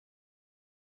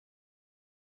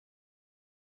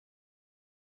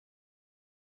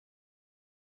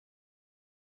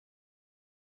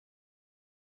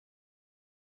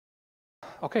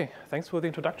Okay, thanks for the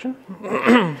introduction.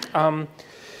 I'm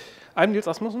Nils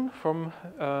Asmussen from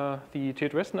the TU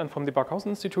Dresden and from the Barkhausen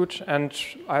Institute, and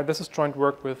this is joint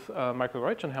work with Michael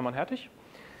Roitzsch and Hermann Härtig.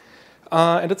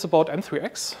 And it's about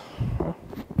M³x.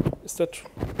 Is that,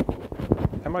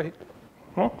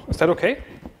 is that okay?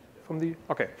 From the,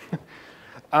 okay.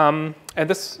 And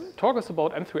this talk is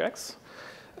about M³x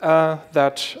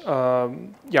that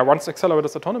runs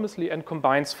accelerators autonomously and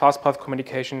combines fast path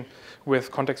communication with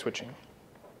context switching.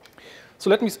 So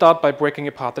let me start by breaking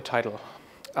apart the title.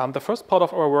 The first part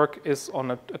of our work is on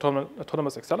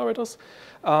autonomous accelerators,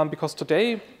 because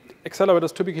today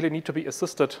accelerators typically need to be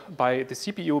assisted by the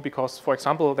CPU because, for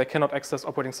example, they cannot access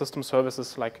operating system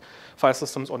services like file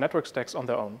systems or network stacks on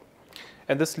their own.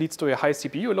 And this leads to a high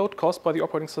CPU load caused by the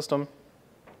operating system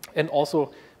and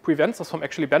also prevents us from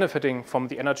actually benefiting from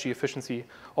the energy efficiency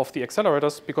of the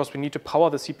accelerators because we need to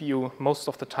power the CPU most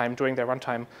of the time during their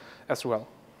runtime as well.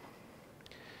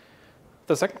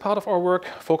 The second part of our work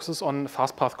focuses on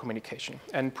fast path communication.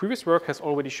 And previous work has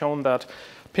already shown that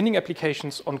pinning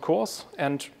applications on cores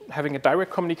and having a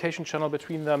direct communication channel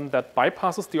between them that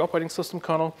bypasses the operating system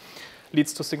kernel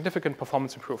leads to significant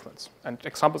performance improvements. And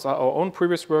examples are our own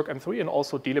previous work, M3, and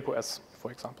also dlib/OS, for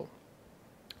example.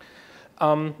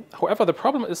 However, the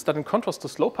problem is that in contrast to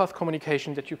slow path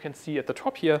communication that you can see at the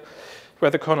top here,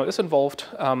 where the kernel is involved,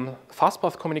 fast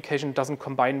path communication doesn't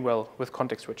combine well with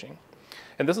context switching.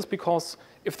 And this is because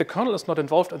if the kernel is not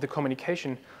involved in the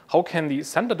communication, how can the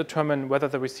sender determine whether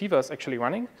the receiver is actually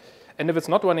running? And if it's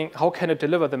not running, how can it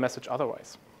deliver the message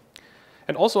otherwise?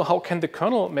 And also, how can the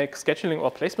kernel make scheduling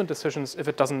or placement decisions if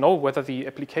it doesn't know whether the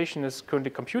application is currently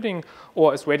computing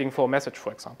or is waiting for a message,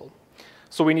 for example?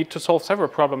 So we need to solve several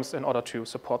problems in order to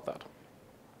support that.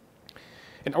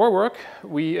 In our work,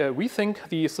 we rethink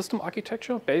the system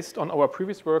architecture based on our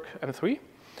previous work, M3.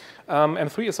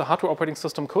 M3 is a hardware operating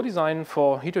system co-design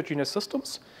for heterogeneous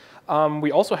systems.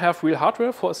 We also have real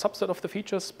hardware for a subset of the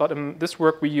features, but in this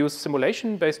work we use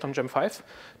simulation based on M³x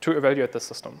to evaluate the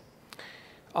system.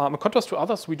 In contrast to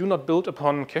others, we do not build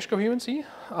upon cache coherency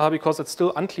because it's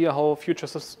still unclear how future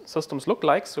systems look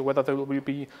like, so whether they will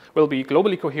be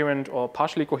globally coherent or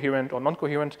partially coherent or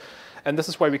non-coherent, and this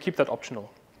is why we keep that optional.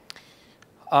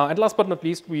 And last but not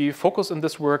least, we focus in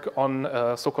this work on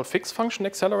so-called fixed function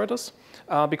accelerators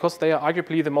because they are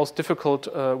arguably the most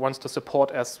difficult ones to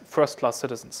support as first-class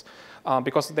citizens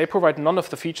because they provide none of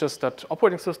the features that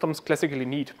operating systems classically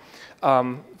need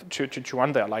to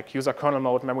run there, like user kernel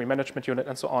mode, memory management unit,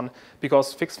 and so on,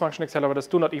 because fixed function accelerators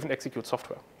do not even execute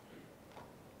software.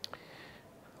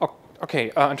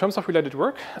 Okay, in terms of related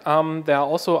work, there are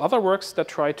also other works that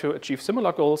try to achieve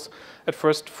similar goals. At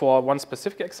first, for one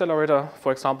specific accelerator,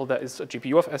 for example, there is a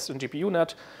GPUFS and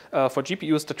GPUNet for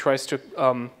GPUs that tries to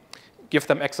give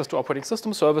them access to operating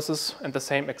system services, and the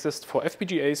same exists for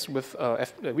FPGAs with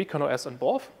vkernel-OS and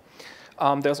BORF.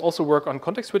 There's also work on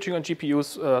context switching on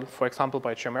GPUs, for example,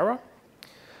 by Chimera.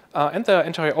 And there are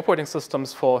entire operating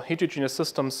systems for heterogeneous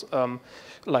systems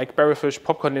like Berryfish,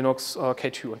 Popcorn Linux,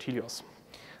 K2, and Helios.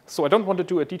 So I don't want to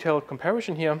do a detailed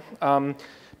comparison here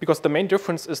because the main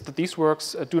difference is that these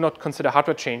works do not consider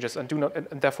hardware changes and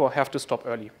therefore have to stop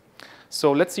early.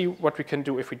 So let's see what we can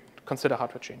do if we consider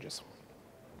hardware changes.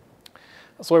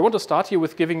 So I want to start here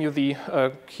with giving you the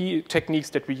key techniques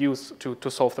that we use to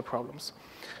solve the problems.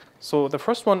 So the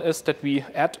first one is that we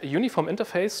add a uniform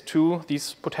interface to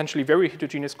these potentially very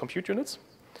heterogeneous compute units.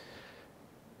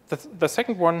 The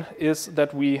second one is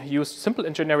that we use simple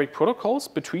and generic protocols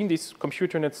between these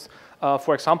compute units,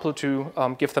 for example, to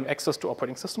give them access to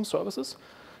operating system services,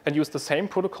 and use the same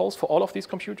protocols for all of these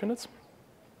compute units.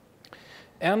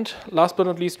 And last but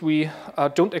not least, we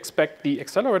don't expect the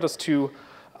accelerators to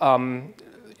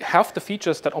have the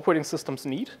features that operating systems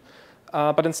need,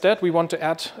 but instead we want to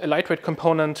add a lightweight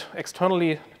component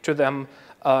externally to them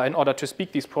in order to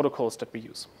speak these protocols that we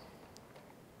use.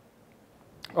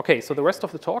 Okay, so the rest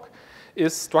of the talk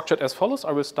is structured as follows.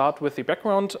 I will start with the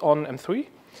background on M3.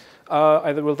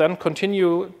 I will then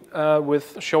continue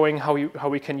with showing how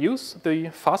we can use the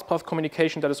fast path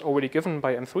communication that is already given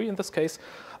by M3 in this case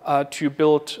to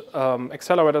build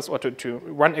accelerators or to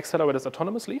run accelerators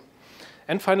autonomously.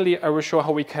 And finally, I will show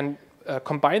how we can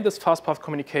combine this fast path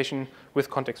communication with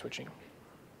context switching.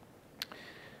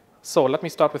 So let me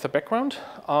start with the background.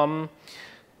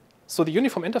 So the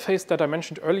uniform interface that I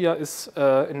mentioned earlier is,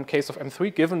 in case of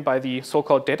M3, given by the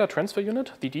so-called data transfer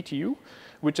unit, the DTU,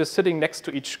 which is sitting next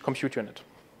to each compute unit.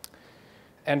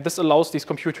 And this allows these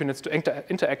compute units to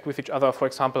interact with each other, for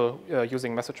example,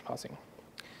 using message passing.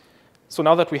 So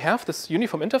now that we have this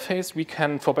uniform interface, we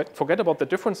can forget about the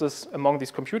differences among these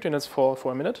compute units for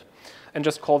a minute and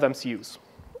just call them CUs.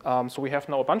 So we have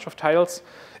now a bunch of tiles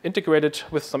integrated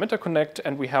with some interconnect,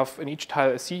 and we have in each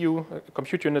tile a CU, a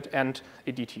compute unit, and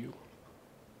a DTU.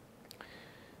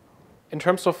 In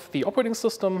terms of the operating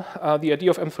system, the idea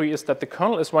of M3 is that the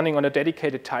kernel is running on a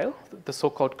dedicated tile, the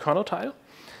so-called kernel tile,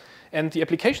 and the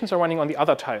applications are running on the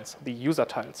other tiles, the user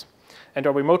tiles, and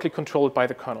are remotely controlled by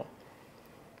the kernel.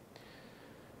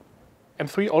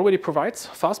 M3 already provides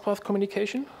fast path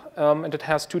communication, and it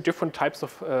has two different types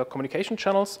of communication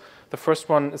channels. The first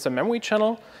one is a memory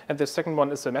channel, and the second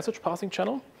one is a message passing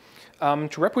channel.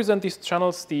 To represent these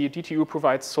channels, the DTU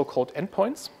provides so-called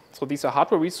endpoints. So these are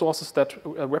hardware resources that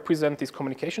represent these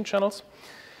communication channels.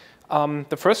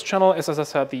 The first channel is, as I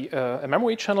said, a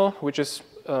memory channel, which is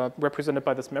represented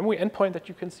by this memory endpoint that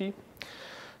you can see.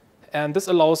 And this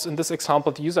allows, in this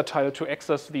example, the user tile to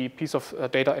access the piece of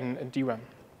data in DRAM.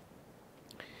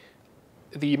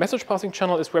 The message passing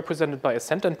channel is represented by a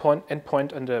send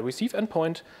endpoint and a receive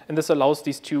endpoint, and this allows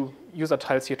these two user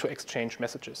tiles here to exchange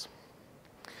messages.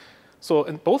 So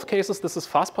in both cases, this is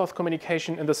fast path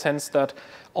communication in the sense that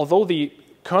although the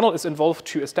kernel is involved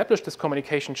to establish this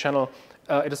communication channel,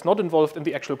 it is not involved in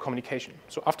the actual communication.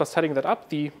 So after setting that up,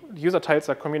 the user tiles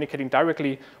are communicating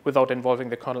directly without involving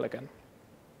the kernel again.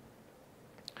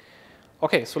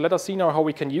 Okay, so let us see now how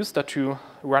we can use that to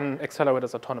run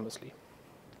accelerators autonomously.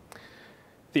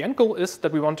 The end goal is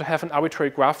that we want to have an arbitrary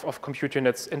graph of compute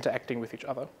units interacting with each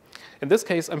other. In this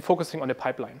case, I'm focusing on a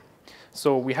pipeline.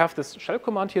 So we have this shell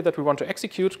command here that we want to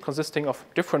execute, consisting of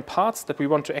different parts that we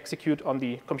want to execute on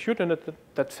the compute unit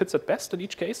that fits it best in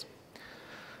each case.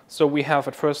 So we have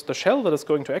at first the shell that is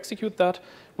going to execute that.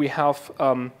 We have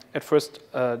at first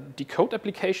a decode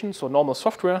application, so normal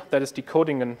software that is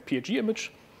decoding a PLG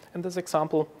image in this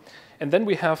example. And then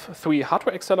we have 3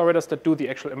 hardware accelerators that do the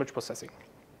actual image processing.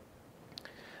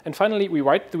 And finally, we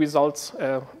write the results,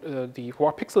 the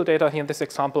raw pixel data here in this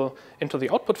example, into the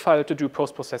output file to do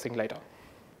post-processing later.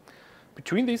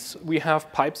 Between these, we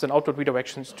have pipes and output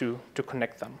redirections to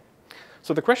connect them.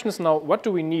 So the question is now, what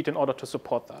do we need in order to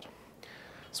support that?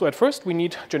 So at first, we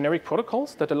need generic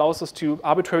protocols that allows us to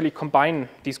arbitrarily combine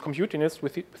these compute units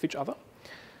with each other.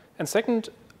 And second,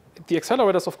 the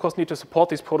accelerators, of course, need to support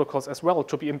these protocols as well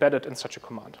to be embedded in such a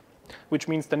command, which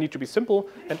means they need to be simple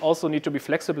and also need to be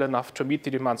flexible enough to meet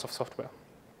the demands of software.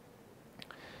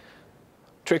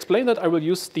 To explain that, I will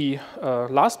use the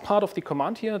last part of the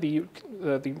command here, the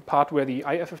part where the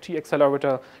IFFT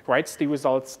accelerator writes the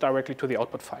results directly to the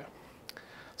output file.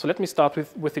 So let me start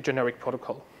with the generic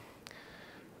protocol.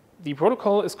 The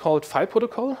protocol is called file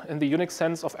protocol in the Unix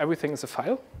sense of everything is a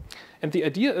file. And the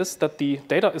idea is that the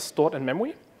data is stored in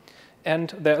memory.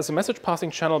 And there is a message passing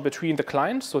channel between the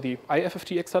client, so the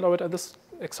IFFT accelerator in this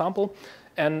example,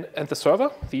 and the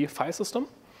server, the file system.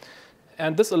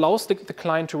 And this allows the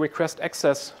client to request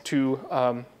access to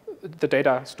the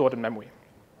data stored in memory.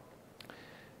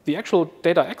 The actual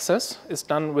data access is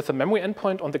done with a memory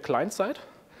endpoint on the client side.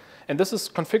 And this is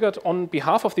configured on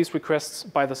behalf of these requests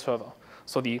by the server.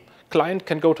 So the client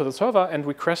can go to the server and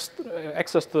request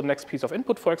access to the next piece of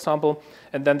input, for example,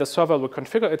 and then the server will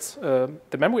configure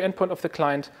the memory endpoint of the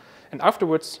client, and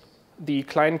afterwards the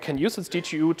client can use its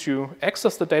DTU to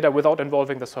access the data without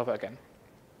involving the server again.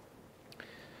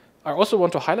 I also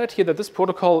want to highlight here that this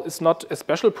protocol is not a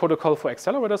special protocol for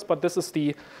accelerators, but this is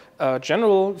the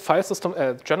general file system,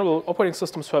 general operating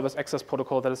system service access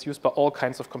protocol that is used by all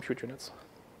kinds of compute units.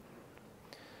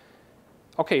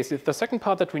 Okay, so the second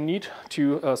part that we need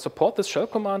to support this shell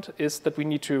command is that we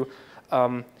need to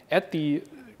add the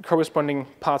corresponding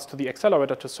parts to the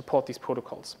accelerator to support these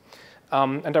protocols.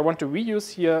 And I want to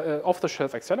reuse here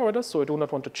off-the-shelf accelerators, so I do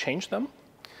not want to change them.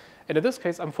 And in this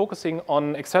case, I'm focusing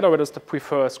on accelerators that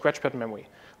prefer scratchpad memory,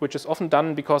 which is often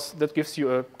done because that gives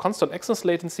you a constant access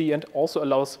latency and also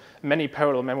allows many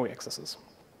parallel memory accesses.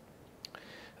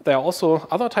 There are also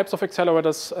other types of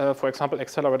accelerators, for example,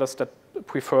 accelerators that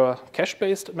prefer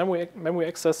cache-based memory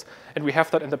access, and we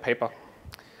have that in the paper.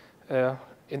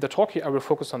 In the talk here, I will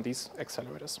focus on these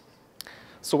accelerators.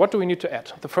 So what do we need to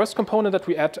add? The first component that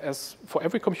we add as for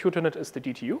every compute unit is the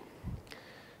DTU.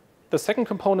 The second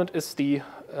component is the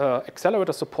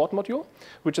accelerator support module,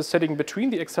 which is sitting between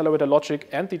the accelerator logic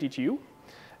and the DTU.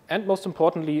 And most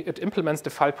importantly, it implements the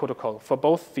file protocol for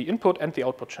both the input and the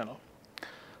output channel.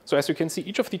 So as you can see,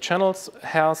 each of the channels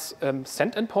has a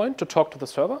send endpoint to talk to the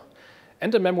server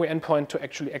and a memory endpoint to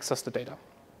actually access the data.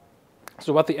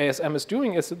 So what the ASM is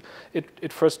doing is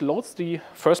it first loads the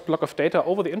first block of data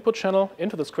over the input channel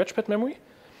into the scratchpad memory,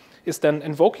 is then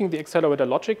invoking the accelerator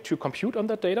logic to compute on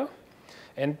that data.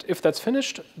 And if that's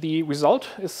finished, the result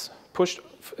is pushed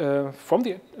from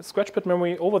the scratchpad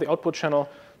memory over the output channel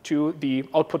to the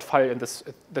output file in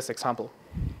this example.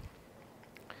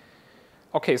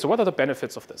 Okay, so what are the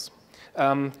benefits of this?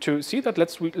 To see that,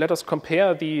 let us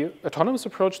compare the autonomous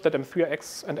approach that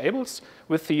M³x enables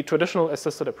with the traditional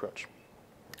assisted approach.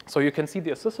 So you can see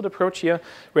the assisted approach here,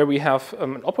 where we have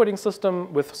an operating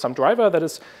system with some driver that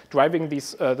is driving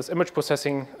this image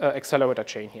processing accelerator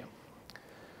chain here.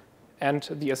 And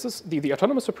the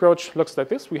autonomous approach looks like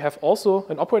this. We have also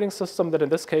an operating system that in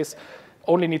this case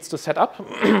only needs to set up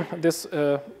this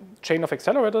chain of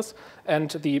accelerators,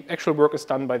 and the actual work is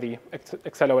done by the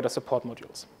accelerator support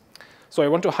modules. So I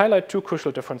want to highlight two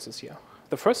crucial differences here.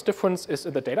 The first difference is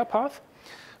in the data path,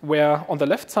 where on the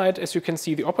left side, as you can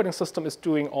see, the operating system is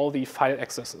doing all the file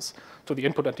accesses to the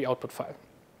input and the output file,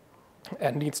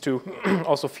 and needs to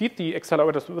also feed the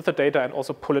accelerators with the data and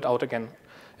also pull it out again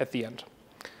at the end.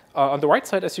 On the right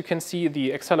side, as you can see,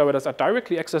 the accelerators are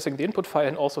directly accessing the input file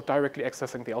and also directly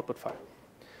accessing the output file.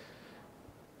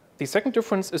 The second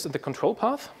difference is in the control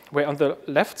path, where on the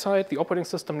left side, the operating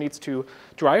system needs to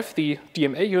drive the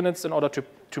DMA units in order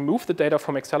to move the data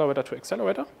from accelerator to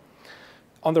accelerator.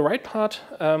 On the right part,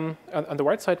 on the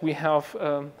right side, we have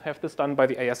this done by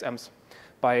the ASMs,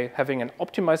 by having an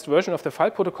optimized version of the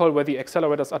file protocol where the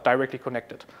accelerators are directly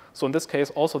connected. So in this case,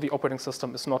 also the operating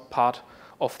system is not part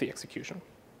of the execution.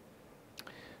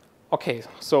 Okay,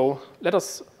 so let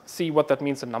us see what that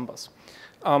means in numbers.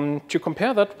 To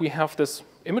compare that, we have this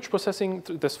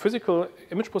physical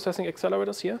image processing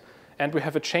accelerators here, and we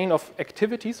have a chain of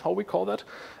activities, how we call that,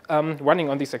 running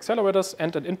on these accelerators,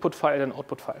 and an input file and an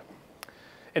output file.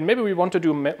 And maybe we want to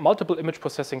do multiple image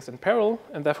processings in parallel,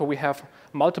 and therefore we have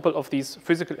multiple of these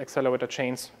physical accelerator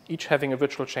chains, each having a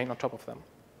virtual chain on top of them.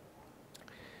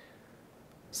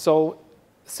 So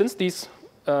since these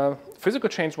physical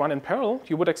chains run in parallel,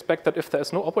 you would expect that if there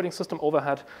is no operating system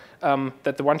overhead,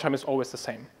 that the runtime is always the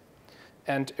same.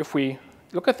 And if we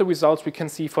look at the results, we can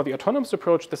see for the autonomous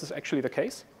approach, this is actually the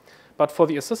case. But for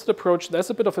the assisted approach, there's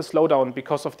a bit of a slowdown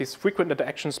because of these frequent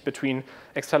interactions between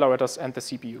accelerators and the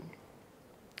CPU.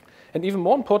 And even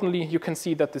more importantly, you can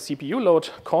see that the CPU load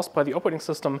caused by the operating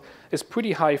system is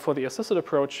pretty high for the assisted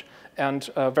approach and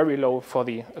very low for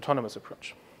the autonomous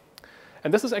approach.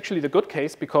 And this is actually the good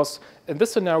case, because in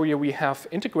this scenario, we have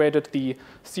integrated the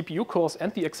CPU cores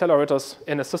and the accelerators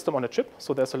in a system on a chip,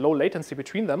 so there's a low latency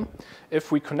between them.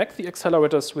 If we connect the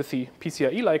accelerators with the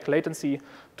PCIe-like latency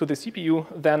to the CPU,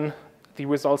 then the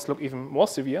results look even more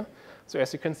severe. So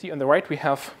as you can see on the right, we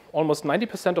have almost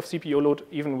 90% of CPU load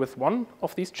even with one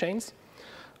of these chains.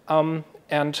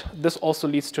 And this also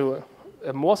leads to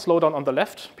a more slowdown on the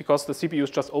left, because the CPU is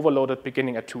just overloaded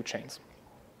beginning at 2 chains.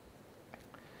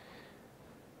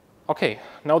 Okay,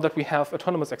 now that we have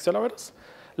autonomous accelerators,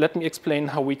 let me explain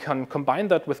how we can combine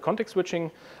that with context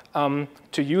switching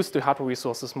to use the hardware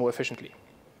resources more efficiently.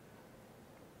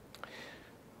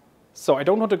 So I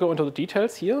don't want to go into the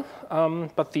details here,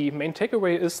 but the main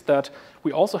takeaway is that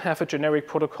we also have a generic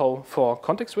protocol for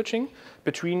context switching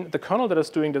between the kernel that is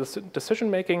doing the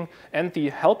decision making and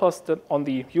the helpers that on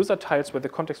the user tiles where the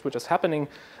context switch is happening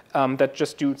that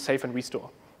just do save and restore.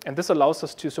 And this allows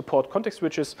us to support context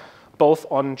switches both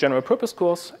on general purpose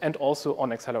cores and also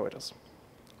on accelerators.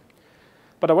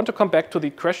 But I want to come back to the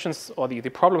questions or the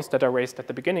problems that are raised at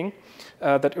the beginning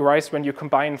that arise when you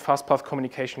combine fast path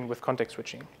communication with context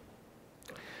switching.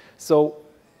 So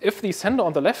if the sender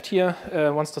on the left here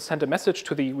wants to send a message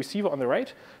to the receiver on the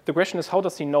right, the question is, how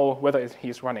does he know whether he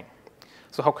is running?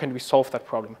 So how can we solve that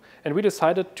problem? And we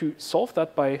decided to solve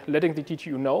that by letting the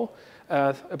DTU know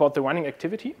about the running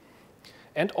activity,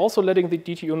 and also letting the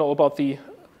DTU know about the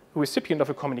recipient of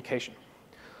a communication.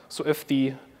 So if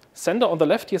the sender on the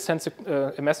left here sends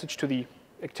a message to the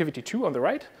activity 2 on the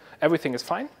right, everything is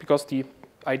fine because the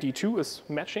ID 2 is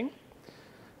matching.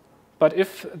 But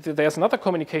if there's another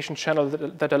communication channel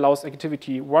that allows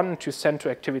activity 1 to send to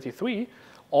activity 3,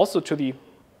 also to the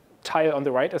tile on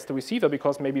the right as the receiver,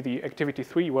 because maybe the activity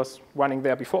 3 was running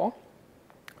there before,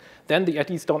 then the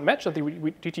IDs don't match and the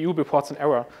DTU reports an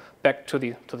error back to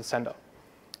the sender.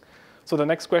 So the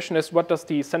next question is, what does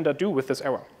the sender do with this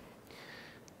error?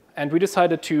 And we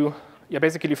decided to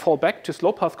basically fall back to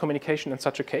slow path communication in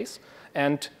such a case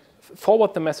and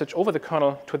forward the message over the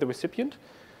kernel to the recipient.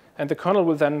 And the kernel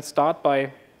will then start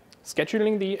by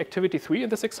scheduling the activity 3 in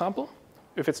this example,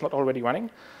 if it's not already running,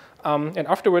 and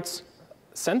afterwards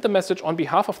send the message on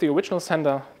behalf of the original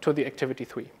sender to the activity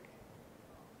 3.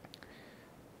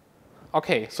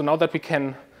 Okay, so now that we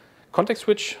can context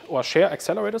switch or share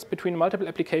accelerators between multiple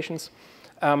applications,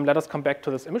 let us come back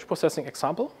to this image processing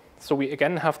example. So we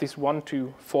again have these 1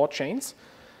 to 4 chains.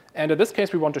 And in this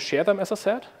case, we want to share them, as I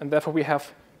said. And therefore, we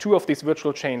have 2 of these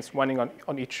virtual chains running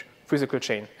on each physical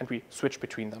chain, and we switch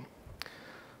between them.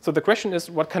 So the question is,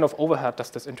 what kind of overhead does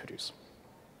this introduce?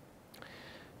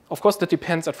 Of course, that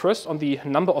depends at first on the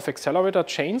number of accelerator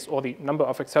chains or the number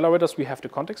of accelerators we have to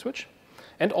context switch,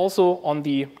 and also on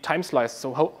the time slice,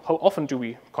 so how often do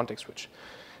we context switch.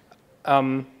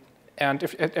 And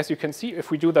as you can see,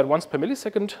 if we do that once per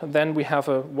millisecond, then we have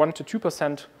a 1 to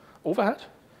 2% overhead.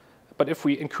 But if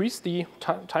we increase the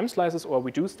time slices or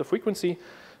reduce the frequency,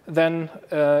 then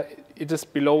it is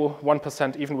below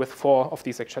 1% even with 4 of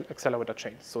these accelerator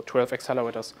chains, so 12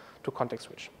 accelerators to context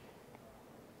switch.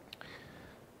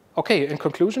 Okay, in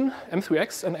conclusion,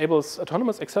 M³x enables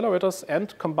autonomous accelerators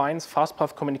and combines fast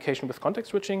path communication with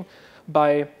context switching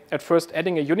by at first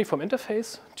adding a uniform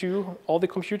interface to all the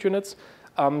compute units.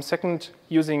 Second,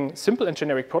 using simple and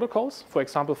generic protocols, for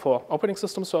example, for operating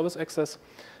system service access,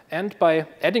 and by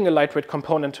adding a lightweight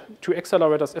component to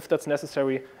accelerators if that's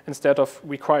necessary, instead of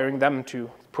requiring them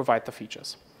to provide the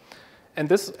features. And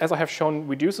this, as I have shown,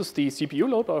 reduces the CPU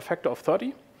load by a factor of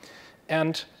 30.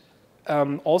 And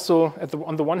also,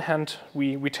 on the one hand,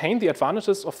 we retain the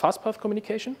advantages of fast path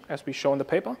communication, as we show in the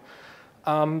paper.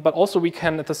 But also, we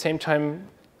can, at the same time,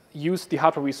 use the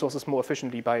hardware resources more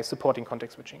efficiently by supporting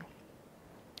context switching.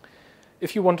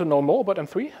 If you want to know more about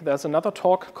M3, there's another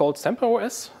talk called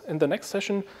SamperOS in the next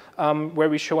session, where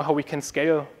we show how we can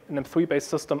scale an M3-based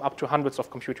system up to hundreds of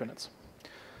compute units.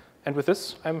 And with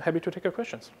this, I'm happy to take your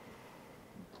questions.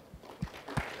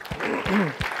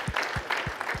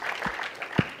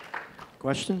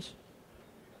 Questions?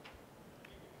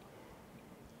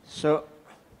 So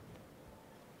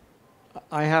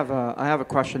I have a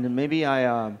question, and maybe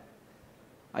I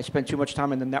spend too much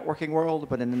time in the networking world,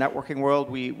 but in the networking world,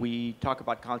 we talk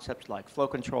about concepts like flow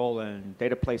control and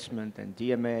data placement and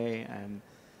DMA and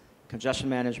congestion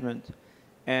management.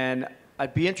 And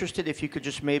I'd be interested if you could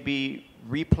just maybe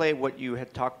replay what you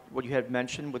had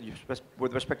mentioned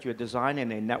with respect to your design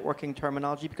in a networking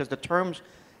terminology, because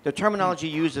the terminology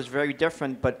used is very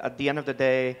different, but at the end of the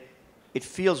day, it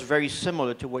feels very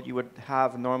similar to what you would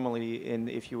have normally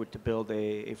if you were to build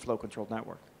a flow-controlled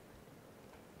network.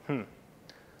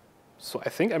 So I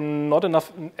think I'm not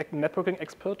enough networking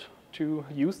expert to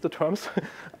use the terms.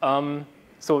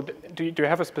 So do you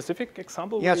have a specific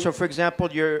example? Yeah, so for example,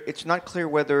 it's not clear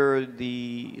whether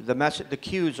the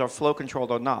queues are flow-controlled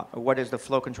or not, or what is the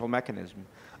flow control mechanism.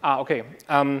 Okay.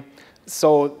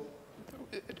 So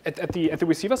at the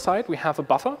receiver side, we have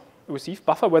a receive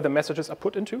buffer where the messages are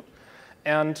put into.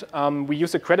 And we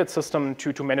use a credit system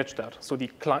to manage that. So the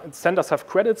senders have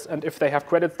credits, and if they have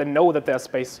credits, they know that there's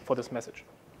space for this message.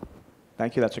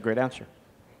 Thank you. That's a great answer.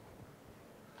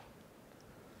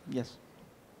 Yes.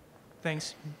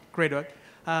 Thanks. Great work.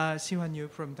 Siwan Yu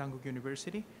from Dankook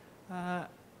University.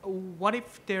 What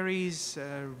if there is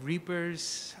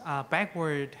reverse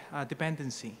backward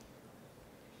dependency?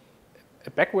 A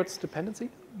backwards dependency?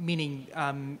 Meaning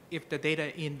if the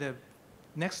data in the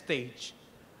next stage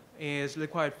is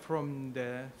required from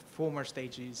the former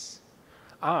stages.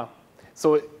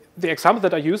 So the example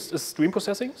that I used is stream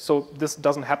processing. So this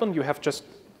doesn't happen.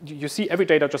 You see every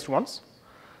data just once.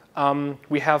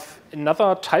 We have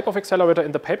another type of accelerator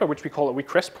in the paper, which we call a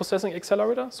request processing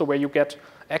accelerator. So where you get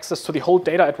access to the whole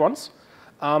data at once.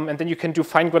 And then you can do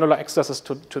fine granular accesses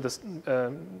to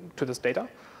this data.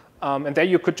 And there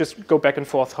you could just go back and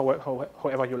forth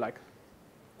however you like.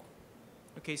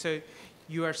 OK, so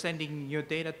you are sending your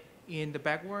data in the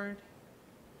backward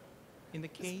in the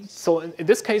case? So in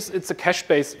this case, it's a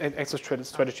cache-based access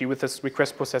strategy with this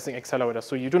request processing accelerator.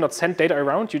 So you do not send data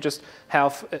around. You just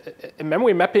have a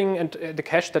memory mapping and the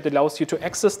cache that allows you to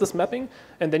access this mapping.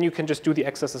 And then you can just do the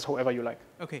accesses however you like.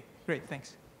 OK, great.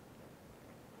 Thanks.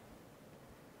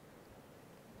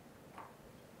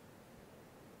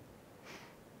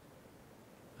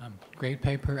 Great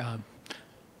paper.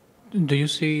 Do you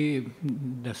see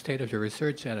the state of your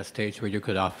research at a stage where you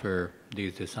could offer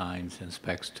these designs and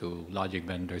specs to logic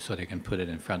vendors so they can put it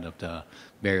in front of the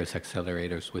various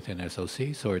accelerators within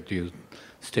SoCs, or do you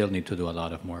still need to do a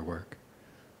lot of more work?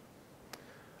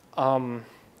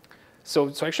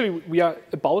 So actually, we are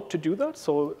about to do that.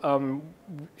 So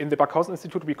in the Barkhausen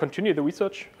Institute, we continue the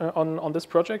research on this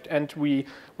project, and we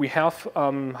have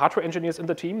hardware engineers in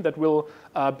the team that will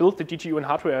build the DGU and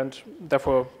hardware, and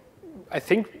therefore, I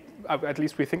think, at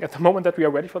least we think at the moment that we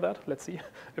are ready for that. Let's see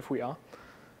if we are.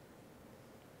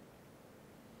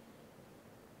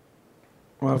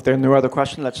 Well, if there are no other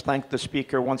questions, let's thank the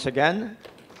speaker once again.